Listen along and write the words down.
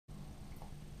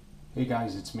Hey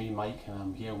guys, it's me Mike and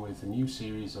I'm here with a new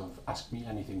series of Ask Me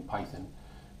Anything Python,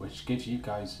 which gives you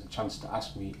guys a chance to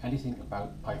ask me anything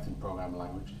about Python programming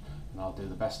language, and I'll do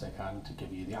the best I can to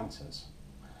give you the answers.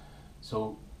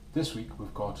 So this week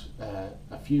we've got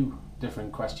a few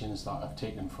different questions that I've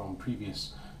taken from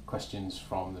previous questions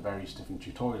from the various different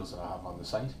tutorials that I have on the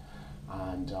site,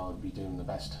 and I'll be doing the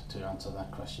best to answer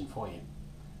that question for you.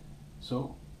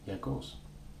 So here goes.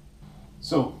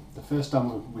 So the first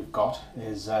one we've got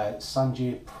is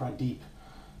Sanjay Pradeep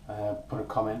put a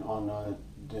comment on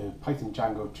the Python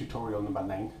Django tutorial number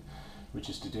 9,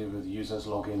 which is to do with users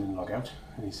log in and log out,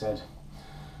 and he said,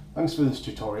 "Thanks for this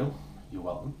tutorial." You're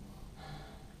welcome.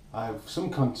 "I have some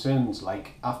concerns,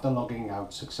 like after logging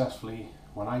out successfully,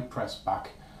 when I press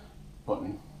back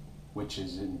button, which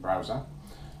is in browser,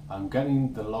 I'm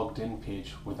getting the logged in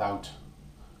page without,"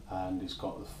 and he's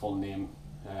got the full name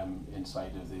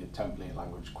inside of the template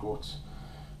language quotes,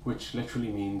 which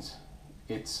literally means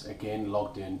it's again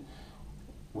logged in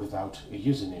without a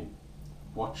username.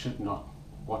 What should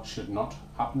not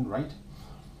happen, right?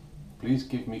 Please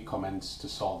give me comments to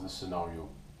solve this scenario.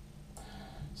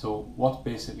 So what's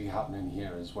basically happening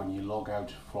here is when you log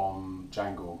out from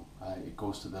Django, it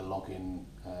goes to the login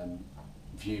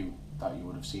view that you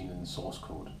would have seen in the source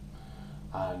code,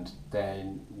 and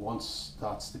then once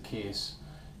that's the case,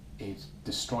 it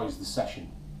destroys the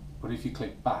session. But if you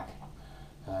click back,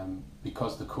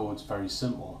 because the code's very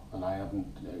simple, and I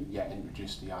haven't yet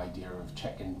introduced the idea of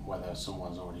checking whether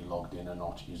someone's already logged in or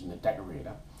not using a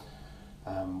decorator,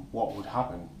 what would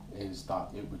happen is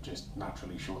that it would just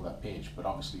naturally show that page, but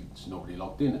obviously there's nobody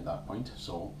logged in at that point,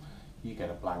 so you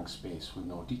get a blank space with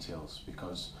no details,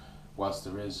 because whilst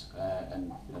there is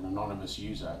an anonymous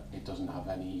user, it doesn't have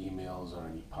any emails or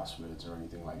any passwords or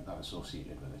anything like that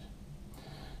associated with it.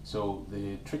 So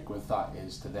the trick with that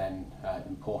is to then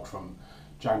import from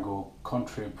Django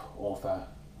contrib auth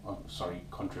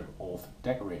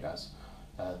decorators.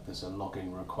 There's a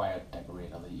login required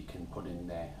decorator that you can put in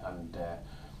there, and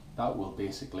that will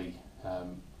basically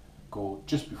go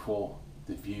just before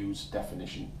the view's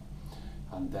definition,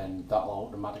 and then that will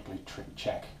automatically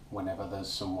check whenever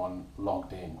there's someone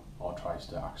logged in or tries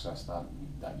to access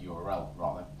that URL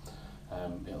rather.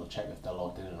 It'll check if they're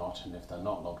logged in or not, and if they're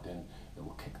not logged in, it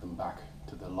will kick them back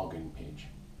to the login page.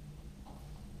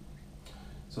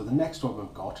 So the next one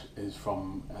we've got is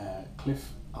from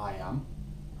Cliff I Am,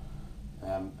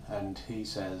 and he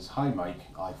says, "Hi Mike,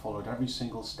 I followed every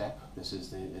single step." This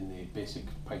is in the basic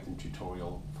Python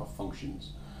tutorial for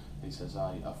functions. He says,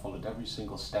 I followed every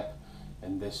single step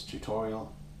in this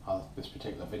tutorial, this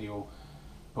particular video,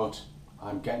 but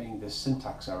I'm getting this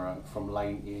syntax error from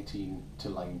line 18 to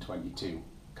line 22.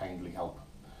 Kindly help.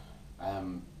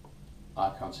 I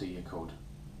can't see your code,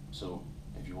 so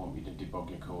if you want me to debug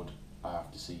your code, I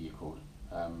have to see your code.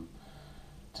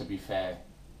 To be fair,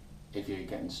 if you're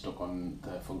getting stuck on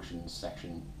the functions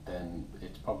section, then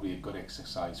it's probably a good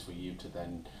exercise for you to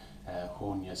then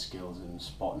hone your skills in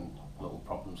spotting little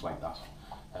problems like that,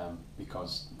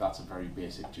 because that's a very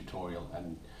basic tutorial,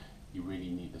 and you really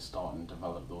need to start and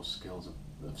develop those skills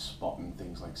of spotting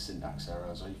things like syntax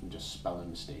errors or even just spelling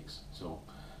mistakes. So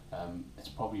it's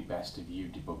probably best if you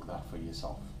debug that for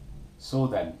yourself. So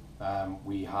then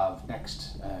we have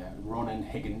next Ronan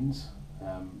Higgins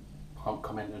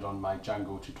commented on my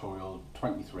Django tutorial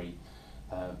 23,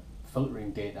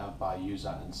 filtering data by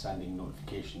user and sending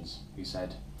notifications. He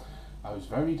said, "I was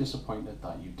very disappointed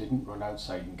that you didn't run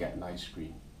outside and get an ice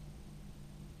cream."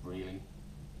 Really?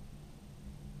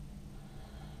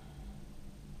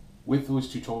 With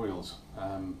those tutorials,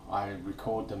 I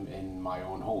record them in my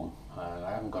own home, and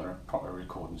I haven't got a proper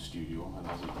recording studio, and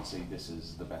as you can see, this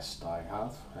is the best I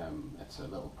have. It's a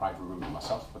little private room to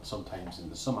myself, but sometimes in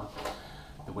the summer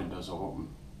the windows are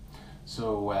open.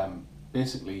 So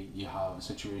basically you have a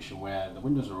situation where the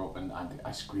windows are open and the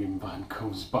ice cream van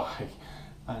comes by,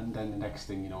 and then the next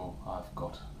thing you know, I've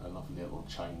got a lovely little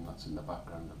chime that's in the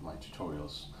background of my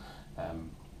tutorials.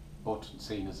 But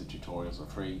seeing as the tutorials are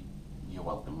free, you're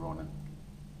welcome, Ronan.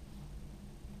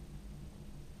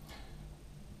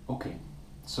 Okay,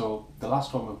 so the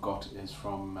last one we've got is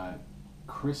from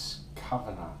Chris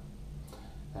Kavanagh,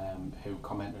 who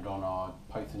commented on our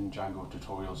Python Django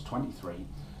tutorials 23,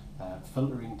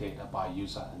 filtering data by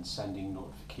user and sending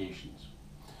notifications.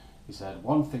 He said,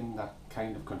 "One thing that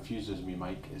kind of confuses me,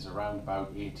 Mike, is around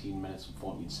about 18 minutes and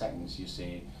 14 seconds you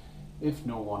say, if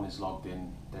no one is logged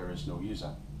in, there is no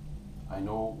user. I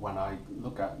know when I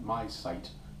look at my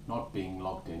site not being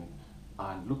logged in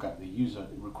and look at the user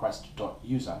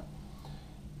request.user,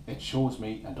 it shows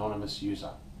me anonymous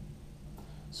user.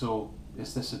 So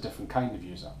is this a different kind of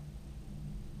user?"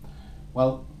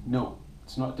 Well, no,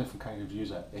 It's not a different kind of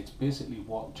user. It's basically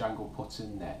what Django puts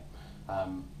in there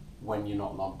when you're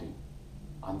not logged in.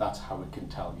 And that's how it can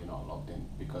tell you're not logged in,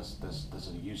 because there's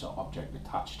a user object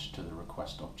attached to the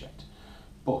request object.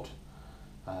 But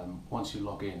once you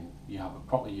log in, you have a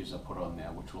proper user put on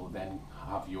there, which will then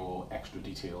have your extra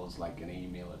details like an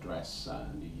email address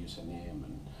and your username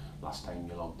and last time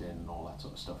you logged in and all that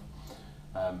sort of stuff.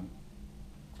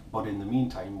 But in the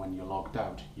meantime, when you're logged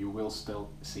out, you will still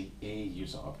see a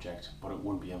user object, but it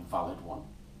won't be a valid one.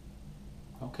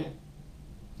 Okay.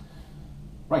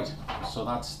 Right, so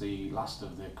that's the last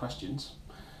of the questions.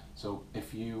 So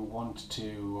if you want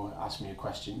to ask me a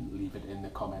question, leave it in the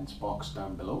comments box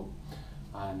down below.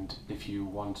 And if you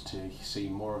want to see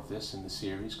more of this in the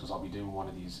series, because I'll be doing one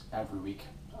of these every week,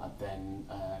 then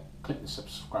click the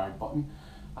subscribe button.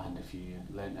 And if you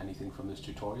learned anything from this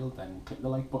tutorial, then click the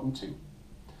like button too.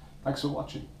 Thanks for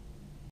watching.